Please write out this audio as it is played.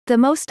The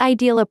most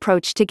ideal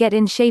approach to get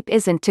in shape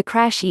isn't to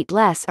crash eat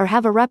less or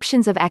have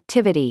eruptions of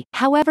activity,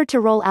 however to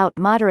roll out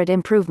moderate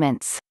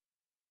improvements.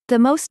 The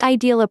most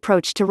ideal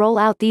approach to roll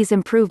out these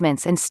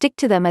improvements and stick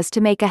to them is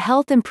to make a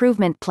health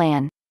improvement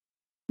plan.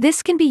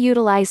 This can be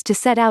utilized to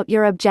set out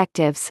your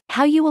objectives,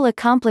 how you will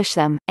accomplish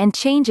them, and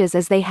changes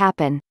as they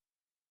happen.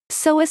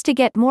 So as to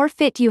get more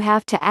fit you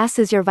have to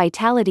assess your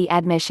vitality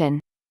admission.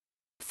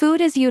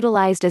 Food is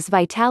utilized as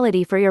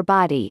vitality for your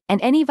body,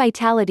 and any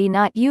vitality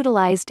not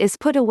utilized is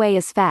put away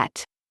as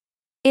fat.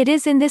 It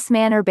is in this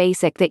manner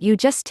basic that you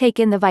just take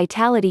in the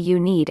vitality you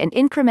need and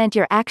increment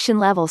your action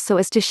level so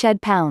as to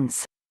shed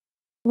pounds.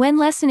 When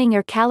lessening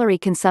your calorie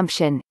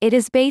consumption, it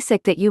is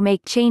basic that you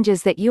make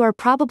changes that you are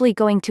probably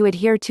going to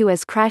adhere to,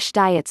 as crash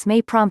diets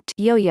may prompt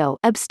yo-yo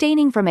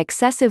abstaining from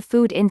excessive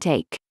food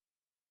intake.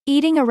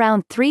 Eating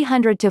around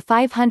 300 to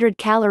 500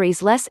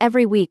 calories less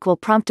every week will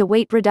prompt a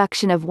weight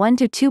reduction of 1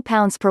 to 2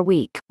 pounds per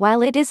week.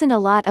 While it isn't a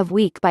lot of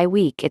week by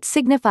week, it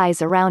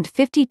signifies around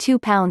 52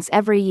 pounds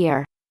every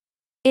year.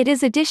 It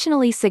is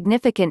additionally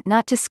significant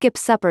not to skip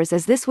suppers,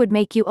 as this would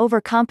make you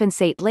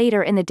overcompensate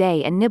later in the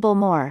day and nibble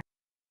more.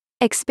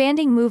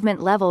 Expanding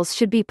movement levels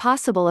should be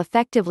possible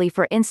effectively,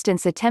 for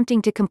instance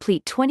attempting to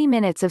complete 20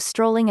 minutes of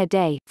strolling a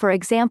day, for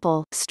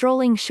example,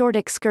 strolling short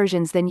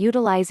excursions, then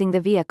utilizing the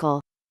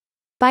vehicle.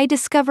 By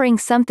discovering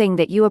something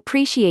that you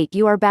appreciate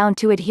you are bound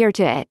to adhere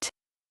to it.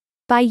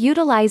 By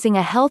utilizing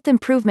a health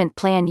improvement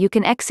plan you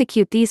can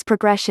execute these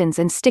progressions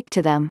and stick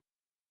to them.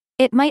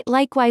 It might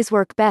likewise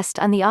work best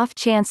on the off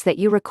chance that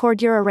you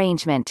record your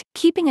arrangement,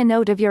 keeping a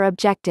note of your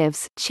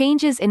objectives,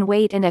 changes in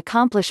weight and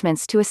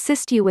accomplishments to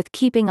assist you with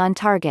keeping on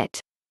target.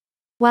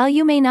 While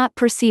you may not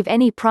perceive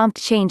any prompt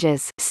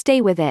changes,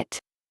 stay with it.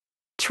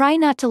 Try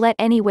not to let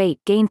any weight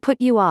gain put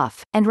you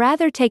off, and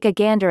rather take a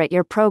gander at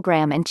your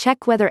program and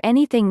check whether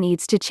anything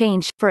needs to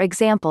change, for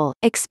example,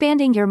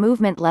 expanding your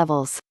movement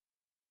levels.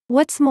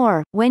 What's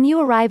more, when you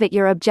arrive at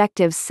your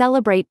objectives,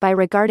 celebrate by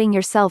regarding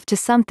yourself to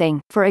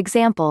something, for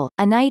example,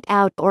 a night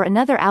out or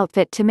another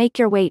outfit, to make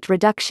your weight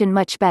reduction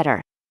much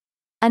better.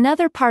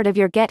 Another part of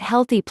your Get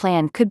Healthy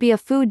plan could be a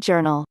food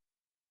journal.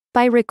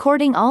 By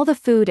recording all the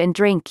food and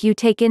drink you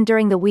take in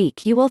during the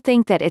week, you will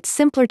think that it's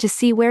simpler to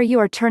see where you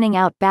are turning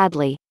out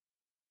badly.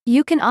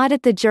 You can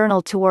audit the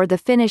journal toward the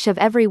finish of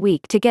every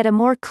week to get a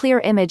more clear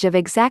image of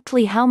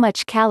exactly how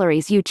much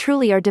calories you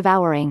truly are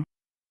devouring.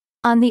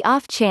 On the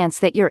off chance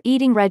that your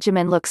eating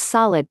regimen looks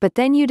solid but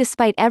then you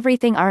despite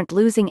everything aren't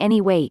losing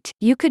any weight,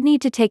 you could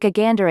need to take a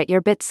gander at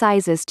your bit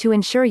sizes to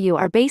ensure you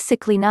are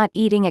basically not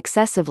eating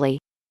excessively.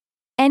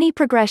 Any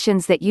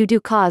progressions that you do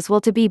cause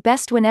will to be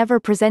best whenever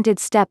presented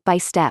step by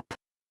step.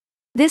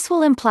 This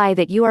will imply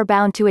that you are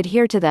bound to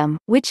adhere to them,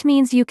 which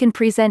means you can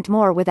present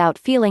more without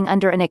feeling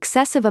under an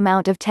excessive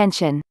amount of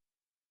tension.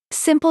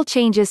 Simple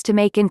changes to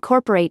make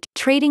incorporate: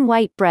 trading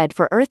white bread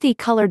for earthy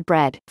colored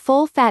bread,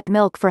 full fat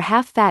milk for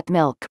half fat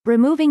milk,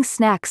 removing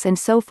snacks and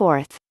so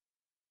forth.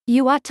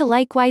 You ought to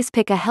likewise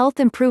pick a health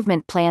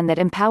improvement plan that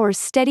empowers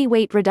steady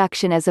weight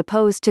reduction as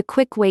opposed to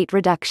quick weight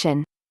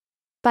reduction.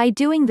 By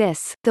doing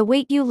this, the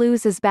weight you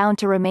lose is bound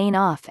to remain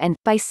off, and,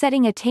 by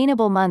setting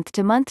attainable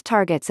month-to-month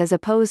targets as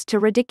opposed to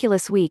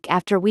ridiculous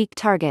week-after-week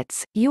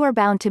targets, you are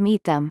bound to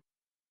meet them.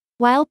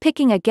 While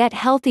picking a Get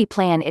Healthy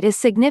plan, it is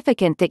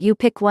significant that you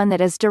pick one that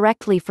is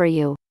directly for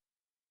you.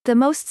 The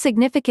most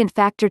significant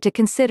factor to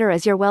consider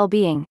is your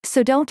well-being,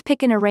 so don't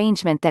pick an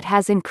arrangement that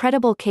has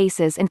incredible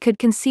cases and could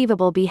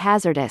conceivably be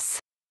hazardous.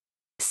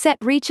 Set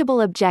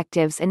reachable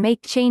objectives and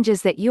make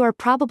changes that you are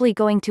probably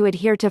going to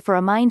adhere to for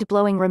a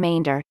mind-blowing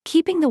remainder,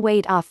 keeping the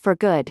weight off for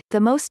good. The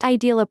most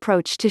ideal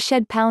approach to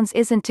shed pounds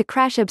isn't to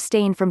crash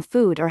abstain from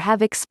food or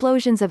have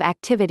explosions of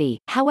activity,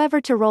 however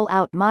to roll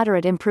out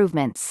moderate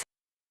improvements.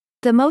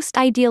 The most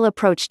ideal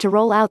approach to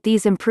roll out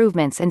these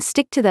improvements and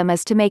stick to them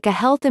is to make a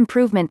health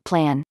improvement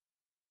plan.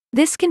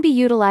 This can be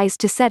utilized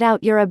to set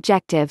out your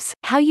objectives,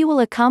 how you will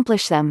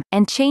accomplish them,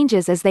 and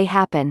changes as they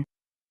happen.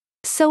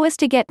 So as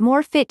to get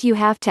more fit you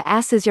have to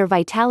assess your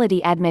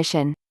vitality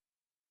admission.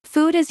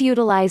 Food is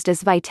utilized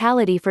as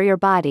vitality for your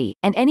body,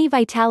 and any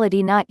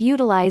vitality not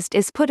utilized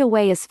is put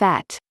away as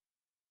fat.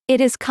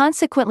 It is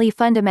consequently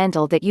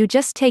fundamental that you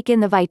just take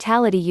in the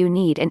vitality you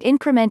need and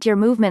increment your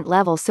movement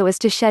level so as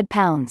to shed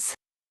pounds.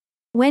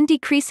 When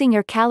decreasing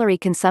your calorie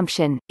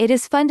consumption, it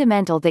is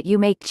fundamental that you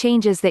make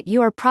changes that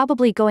you are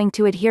probably going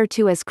to adhere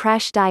to, as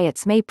crash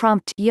diets may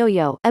prompt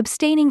yo-yo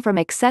abstaining from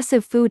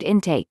excessive food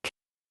intake.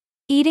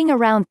 Eating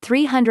around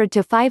 300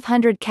 to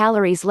 500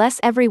 calories less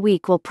every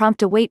week will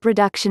prompt a weight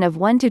reduction of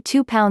 1 to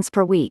 2 pounds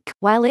per week.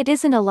 While it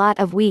isn't a lot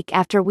of week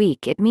after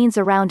week, it means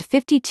around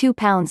 52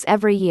 pounds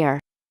every year.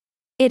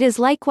 It is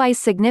likewise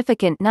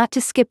significant not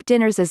to skip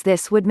dinners, as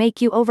this would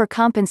make you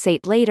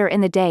overcompensate later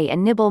in the day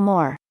and nibble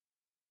more.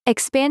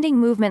 Expanding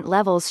movement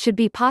levels should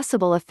be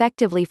possible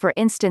effectively, for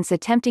instance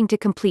attempting to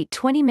complete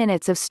 20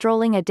 minutes of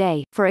strolling a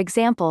day, for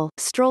example,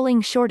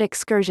 strolling short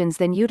excursions,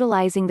 then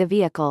utilizing the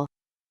vehicle.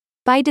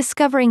 By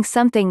discovering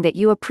something that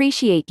you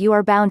appreciate you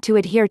are bound to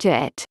adhere to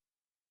it.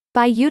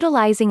 By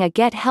utilizing a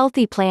Get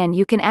Healthy plan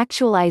you can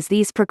actualize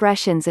these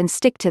progressions and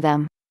stick to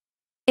them.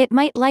 It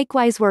might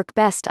likewise work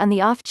best on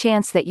the off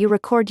chance that you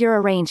record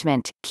your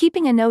arrangement,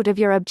 keeping a note of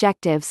your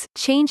objectives,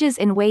 changes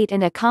in weight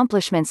and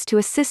accomplishments to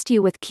assist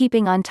you with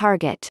keeping on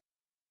target.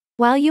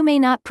 While you may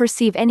not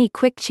perceive any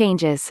quick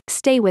changes,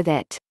 stay with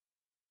it.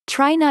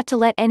 Try not to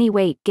let any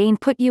weight gain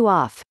put you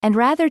off, and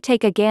rather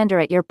take a gander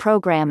at your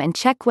program and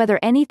check whether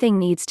anything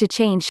needs to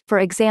change, for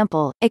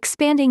example,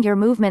 expanding your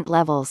movement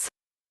levels.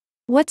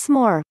 What's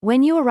more,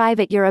 when you arrive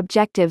at your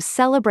objectives,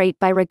 celebrate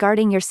by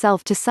regarding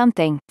yourself to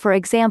something, for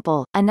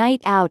example, a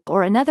night out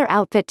or another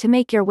outfit to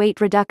make your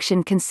weight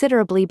reduction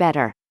considerably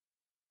better.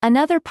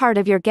 Another part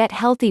of your Get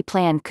Healthy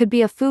plan could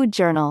be a food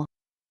journal.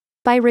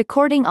 By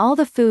recording all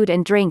the food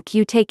and drink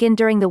you take in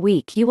during the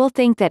week, you will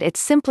think that it's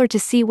simpler to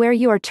see where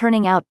you are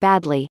turning out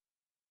badly.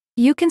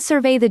 You can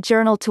survey the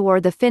journal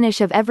toward the finish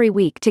of every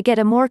week to get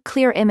a more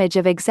clear image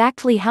of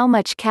exactly how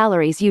much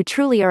calories you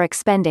truly are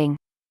expending.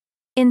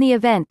 In the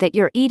event that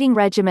your eating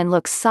regimen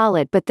looks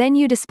solid but then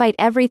you despite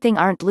everything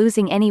aren't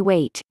losing any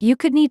weight, you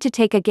could need to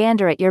take a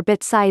gander at your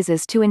bit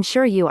sizes to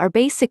ensure you are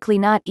basically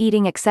not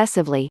eating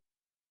excessively.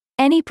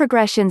 Any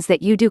progressions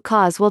that you do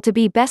cause will to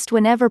be best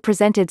whenever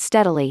presented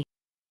steadily.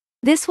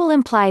 This will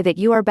imply that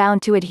you are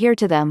bound to adhere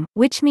to them,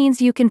 which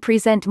means you can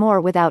present more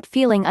without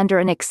feeling under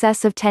an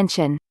excess of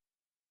tension.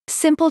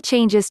 Simple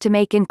changes to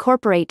make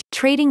incorporate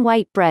trading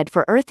white bread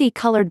for earthy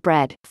colored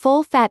bread,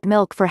 full fat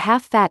milk for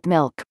half fat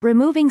milk,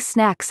 removing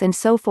snacks and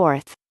so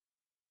forth.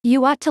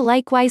 You ought to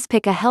likewise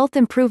pick a health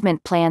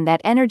improvement plan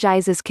that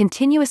energizes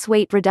continuous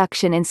weight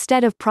reduction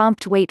instead of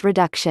prompt weight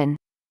reduction.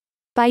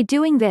 By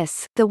doing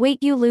this, the weight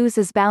you lose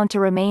is bound to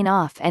remain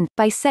off and,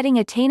 by setting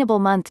attainable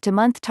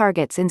month-to-month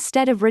targets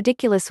instead of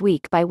ridiculous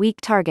week-by-week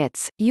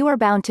targets, you are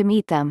bound to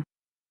meet them.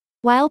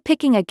 While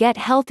picking a Get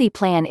Healthy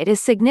plan, it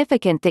is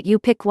significant that you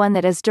pick one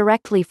that is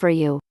directly for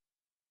you.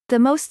 The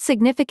most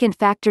significant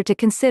factor to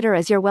consider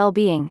is your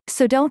well-being,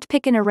 so don't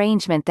pick an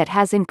arrangement that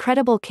has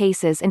incredible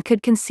cases and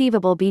could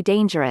conceivably be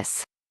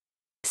dangerous.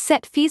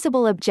 Set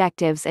feasible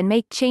objectives and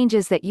make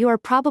changes that you are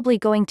probably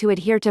going to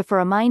adhere to for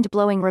a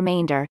mind-blowing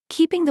remainder,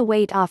 keeping the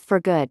weight off for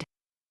good.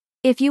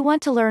 If you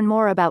want to learn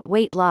more about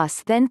weight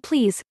loss, then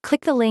please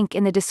click the link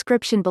in the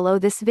description below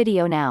this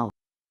video now.